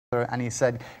and he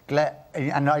said, "Gle,"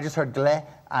 and I just heard "Gle,"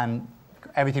 and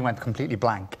everything went completely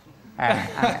blank.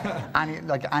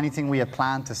 Like anything we had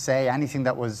planned to say, anything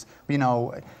that was, you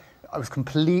know, I was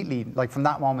completely, like from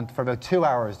that moment for about 2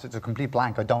 hours, it's a complete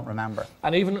blank. I don't remember.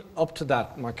 And even up to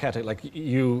that, Markéta, like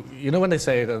you know when they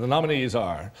say that the nominees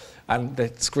are, and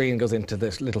the screen goes into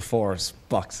this little 4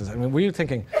 boxes. I mean, were you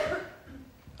thinking,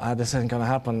 this isn't going to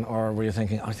happen, or were you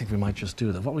thinking, I think we might just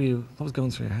do that? What was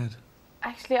going through your head?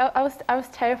 Actually, I was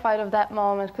terrified of that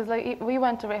moment because like we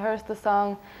went to rehearse the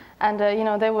song, and you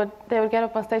know they would get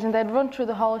up on stage and they'd run through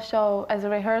the whole show as a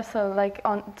rehearsal, like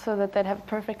so that they'd have it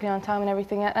perfectly on time and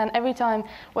everything. And every time,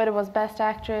 whether it was Best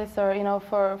Actress or you know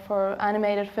for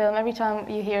animated film, every time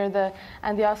you hear the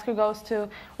Oscar goes to,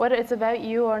 whether it's about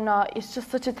you or not, it's just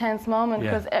such a tense moment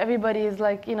because everybody is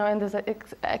like you know in this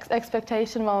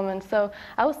expectation moment. So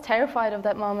I was terrified of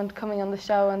that moment coming on the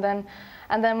show, and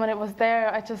then when it was there,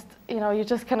 I just, you know, you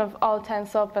just kind of all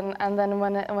tense up, and then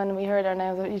when we heard our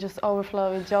names, you just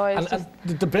overflow with joy. And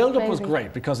the build-up was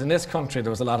great because in this country there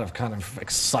was a lot of kind of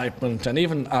excitement, and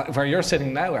even where you're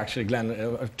sitting now, actually,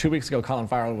 Glenn, 2 weeks ago, Colin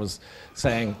Farrell was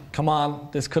saying, "Come on,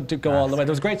 this could go all the way."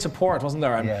 There was great support, wasn't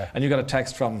there? And you got a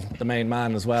text from the main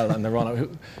man as well, and the runner.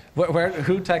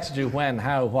 Who texted you when?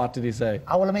 How? What did he say?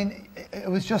 Oh, well, I mean, it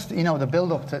was just you know the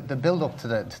build-up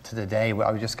to the day.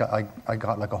 I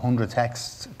got like 100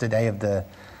 texts the day of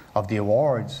the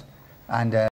awards,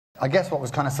 and I guess what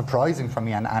was kind of surprising for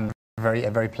me and a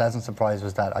very pleasant surprise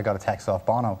was that I got a text off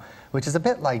Bono, which is a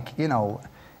bit like you know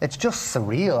it's just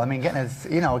surreal. I mean,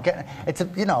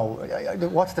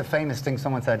 what's the famous thing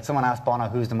someone said? Someone asked Bono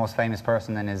who's the most famous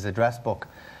person in his address book,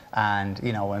 and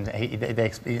you know, and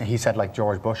he said like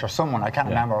George Bush or someone. I can't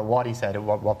remember what he said.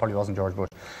 What probably wasn't George Bush.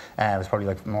 It was probably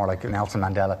like more like Nelson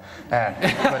Mandela.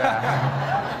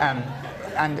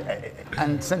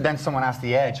 And then someone asked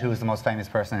The Edge who was the most famous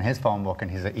person in his phone book,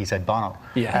 and he said Bono.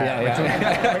 You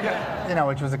know,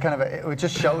 which was a kind of it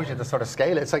just shows you the sort of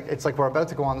scale. It's like we're about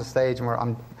to go on the stage, and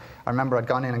I remember I'd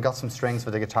gone in and got some strings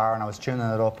for the guitar, and I was tuning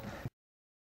it up.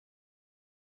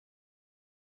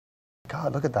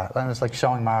 God, look at that! And it's like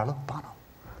showing Mara, look, Bono.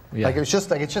 Like it just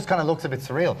kind of looks a bit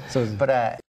surreal.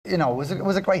 But you know, it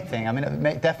was a great thing. I mean,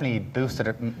 it definitely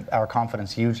boosted our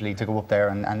confidence hugely to go up there,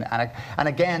 and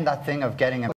again that thing of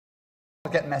getting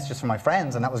messages from my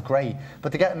friends, and that was great.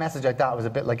 But to get a message like that was a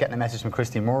bit like getting a message from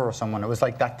Christy Moore or someone. It was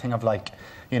like that thing of like,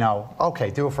 you know, okay,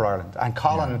 do it for Ireland. And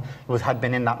Colin had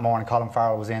been in that morning. Colin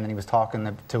Farrell was in, and he was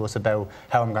talking to us about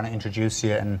how I'm going to introduce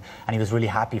you, and he was really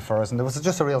happy for us. And there was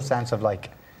just a real sense of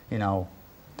like, you know,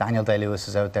 Daniel Day-Lewis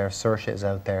is out there, Saoirse is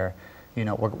out there. You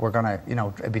know, we're gonna, you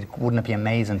know, wouldn't it be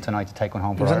amazing tonight to take one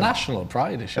home for Ireland? It was a national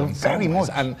pride issue. Very much.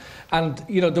 And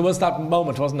you know, there was that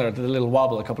moment, wasn't there, the little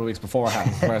wobble a couple of weeks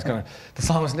beforehand, where it's kind of, the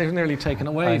song was nearly taken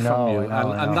away from you.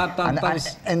 And that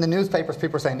was... in the newspapers,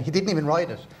 people were saying, he didn't even write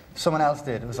it. Someone else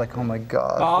did. It was like, oh my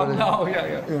God. Oh, no,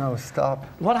 You know, stop.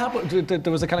 What happened?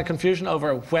 There was a kind of confusion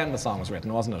over when the song was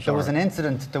written, wasn't it? There was an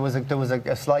incident. There was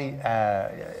a slight...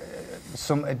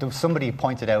 somebody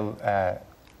pointed out...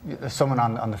 someone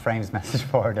on the Frames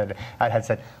message board had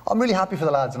said, I'm really happy for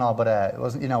the lads and all, but it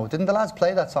wasn't, you know, didn't the lads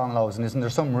play that song loads, and isn't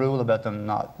there some rule about them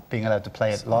not being allowed to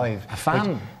play it live? A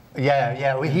fan? He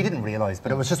didn't realise,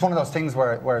 but it was just one of those things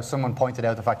where someone pointed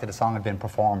out the fact that the song had been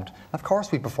performed. Of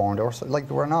course we performed, or like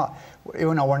we're not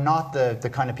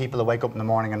the kind of people that wake up in the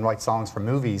morning and write songs for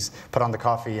movies, put on the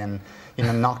coffee and, you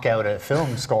know, knock out a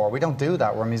film score. We don't do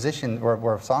that. We're musicians,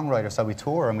 we're songwriters, so we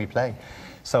tour and we play.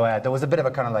 So there was a bit of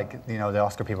a kind of like, you know, the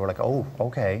Oscar people were like, oh,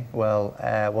 okay,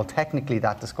 well, technically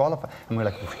that disqualifies. And we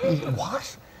were like, really?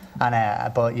 What?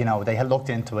 And but you know, they had looked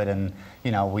into it, and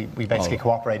you know, we basically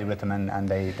cooperated with them, and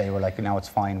they were like, no, it's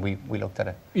fine. We looked at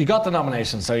it. You got the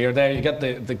nomination, so you're there. You got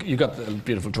you got the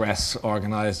beautiful dress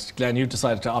organised. Glenn, you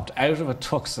decided to opt out of a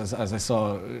tux, as I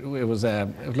saw.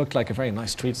 It looked like a very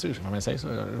nice tweed suit, if I may say so.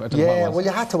 Yeah, well,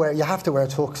 you have to wear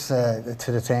tux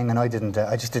to the thing, and I didn't.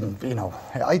 I just didn't. You know,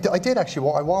 I did actually.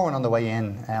 I wore one on the way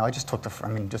in. I just took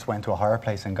just went to a hire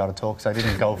place and got a tux. I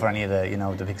didn't go for any of the, you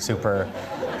know, the big super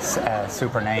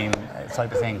name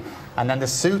type of thing. And then the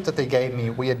suit that they gave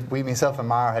me, myself and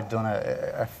Mara had done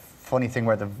a funny thing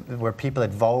where people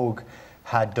at Vogue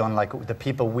had done like the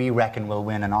people we reckon will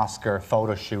win an Oscar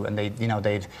photo shoot, and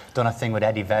they'd done a thing with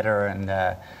Eddie Vedder,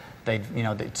 and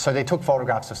so they took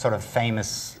photographs of sort of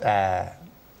famous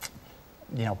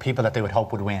you know, people that they would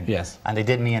hope would win. Yes. And they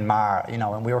did me and Mar, you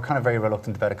know, and we were kind of very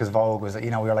reluctant about it because Vogue was, you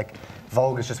know, we were like,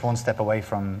 Vogue is just one step away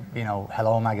from, you know,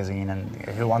 Hello magazine, and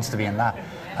who wants to be in that?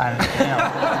 And, you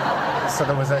know, so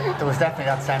there was definitely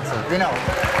that sense of, you know.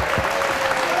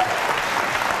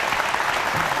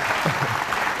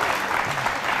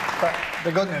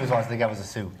 the good news was they gave us a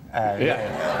suit.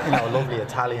 You know, a lovely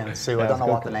Italian suit. I don't know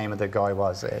what the name of the guy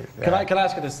was. Can I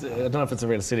ask you this? I don't know if it's a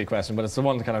real silly question, but it's the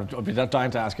one that kind of I'll be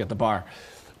dying to ask you at the bar.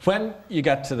 When you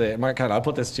get to the Markéta, I'll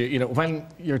put this to you. You know, when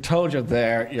you're told you're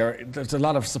there, there's a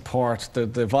lot of support. The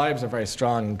vibes are very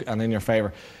strong and in your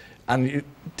favour. And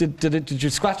did you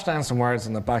scratch down some words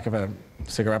in the back of a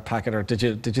cigarette packet, or did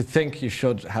you think you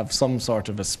should have some sort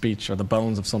of a speech or the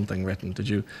bones of something written? Did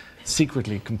you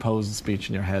secretly compose a speech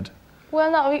in your head? Well,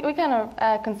 no, we kind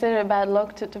of consider it bad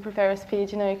luck to prepare a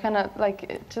speech. You know, you kind of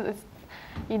like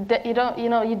you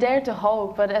dare to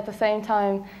hope, but at the same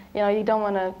time, you know, you don't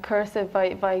want to curse it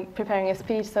by preparing a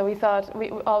speech. So we thought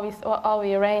all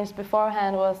we arranged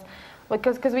beforehand was,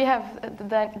 because we have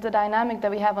the dynamic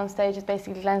that we have on stage is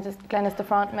basically Glen is the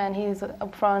front man, he's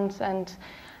up front, and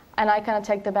I kind of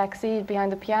take the back seat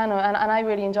behind the piano, and I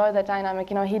really enjoy that dynamic.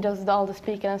 You know, he does all the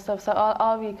speaking and stuff. So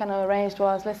all we kind of arranged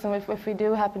was, listen, if we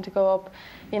do happen to go up,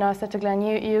 you know, I said to Glen,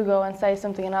 you go and say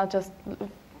something, and I'll just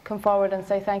come forward and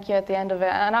say thank you at the end of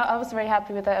it. And I was very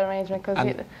happy with that arrangement.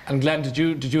 And Glen, did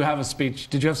you have a speech?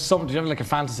 Did you have like a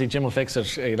fantasy Jim will fix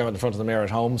it, you know, in the front of the mirror at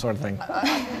home sort of thing?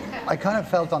 I kind of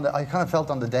felt on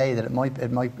the day that it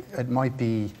might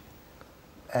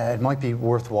be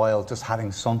worthwhile just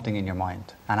having something in your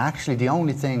mind. And actually, the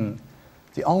only thing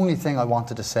I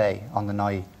wanted to say on the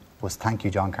night was thank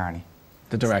you, John Carney,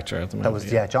 the director at the moment.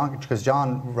 That was John, because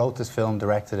John wrote this film,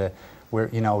 directed it.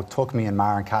 You know, took me and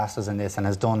Maren cast us in this, and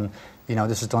has done, you know,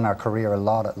 this has done our career a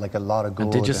lot of good.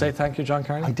 And did you say thank you, John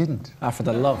Carney? I didn't. For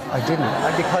the love. I didn't,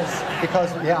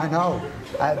 because yeah, I know.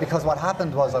 Because what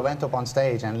happened was I went up on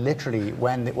stage, and literally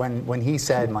when he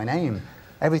said my name,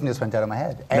 everything just went out of my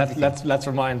head. Let's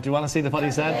remind. Do you want to see what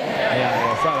he said?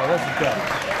 Yeah. Sorry, this is good.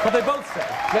 But they both said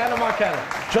Glen and Markéta.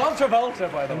 John Travolta,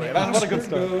 by the way. What a good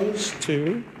story. Goes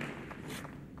to,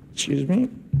 excuse me,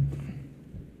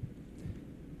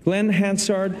 Glen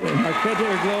Hansard Markéta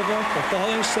Irglová for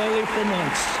Falling Slowly for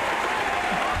Months.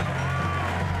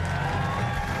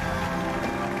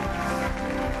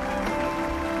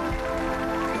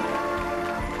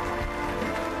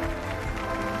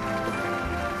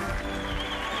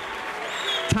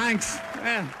 Thanks.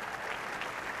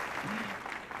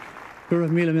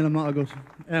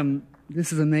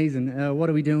 This is amazing. What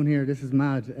are we doing here? This is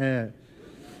mad.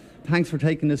 Thanks for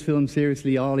taking this film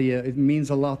seriously, all of you. It means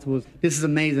a lot to us. This is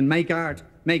amazing. Make art.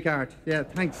 Make art. Yeah,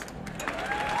 thanks.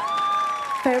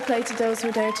 Fair play to those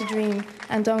who dare to dream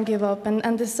and don't give up.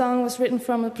 And this song was written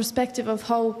from a perspective of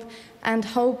hope, and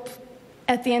hope,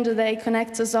 at the end of the day,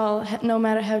 connects us all, no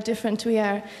matter how different we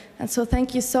are. And so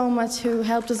thank you so much who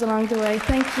helped us along the way.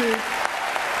 Thank you.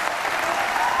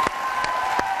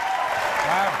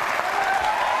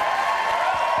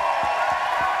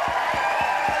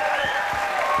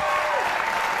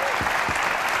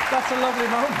 That's a lovely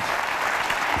moment.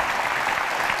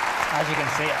 As you can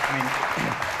see,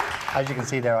 as you can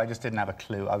see there, I just didn't have a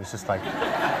clue. I was just like,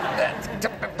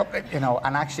 you know,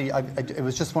 and actually, it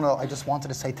was just I just wanted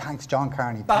to say thanks, John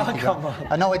Carney. Come on.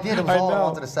 I know I did. It was all I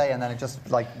wanted to say, and then it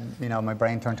just, like, you know, my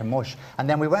brain turned to mush. And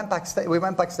then we went backstage,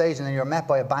 and then you're met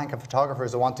by a bank of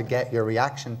photographers who want to get your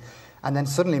reaction. And then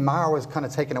suddenly Mara was kind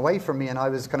of taken away from me, and I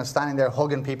was kind of standing there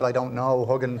hugging people I don't know,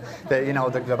 hugging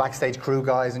the backstage crew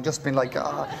guys, and just being like,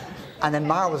 And then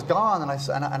Mara was gone, and I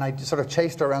sort of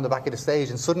chased her around the back of the stage,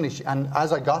 and suddenly,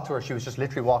 as I got to her, she was just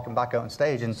literally walking back out on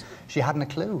stage, and she hadn't a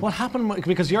clue. What happened?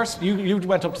 Because you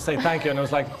went up to say thank you, and I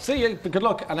was like, see you, good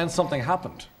luck, and then something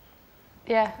happened.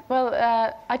 Yeah, well,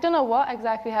 I don't know what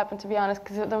exactly happened, to be honest,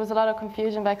 because there was a lot of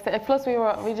confusion backstage. Plus, we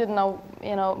didn't know,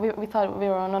 you know, we thought we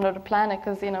were on another planet,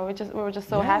 because, you know, we were just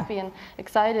so happy and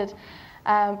excited.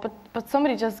 But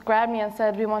somebody just grabbed me and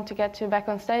said, we want to get you back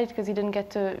on stage, because you didn't get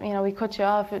to, you know, we cut you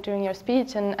off during your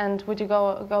speech, and would you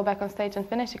go back on stage and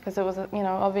finish it, because it was, you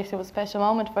know, obviously it was a special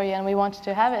moment for you, and we wanted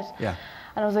to have it. Yeah.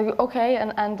 And I was like, okay,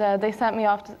 and they sent me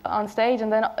off on stage, and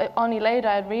then only later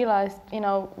I realised, you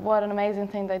know, what an amazing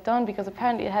thing they'd done, because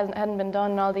apparently it hadn't been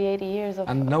done in all the 80 years of...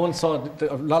 And no one saw,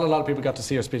 a lot of people got to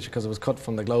see your speech because it was cut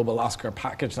from the global Oscar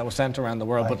package that was sent around the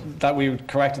world, but that we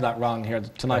corrected that wrong here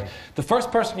tonight. Right. The first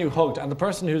person you hugged, and the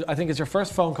person who I think is your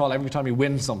first phone call every time you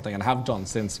win something, and have done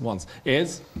since once,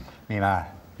 is? Me ma.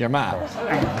 Your ma.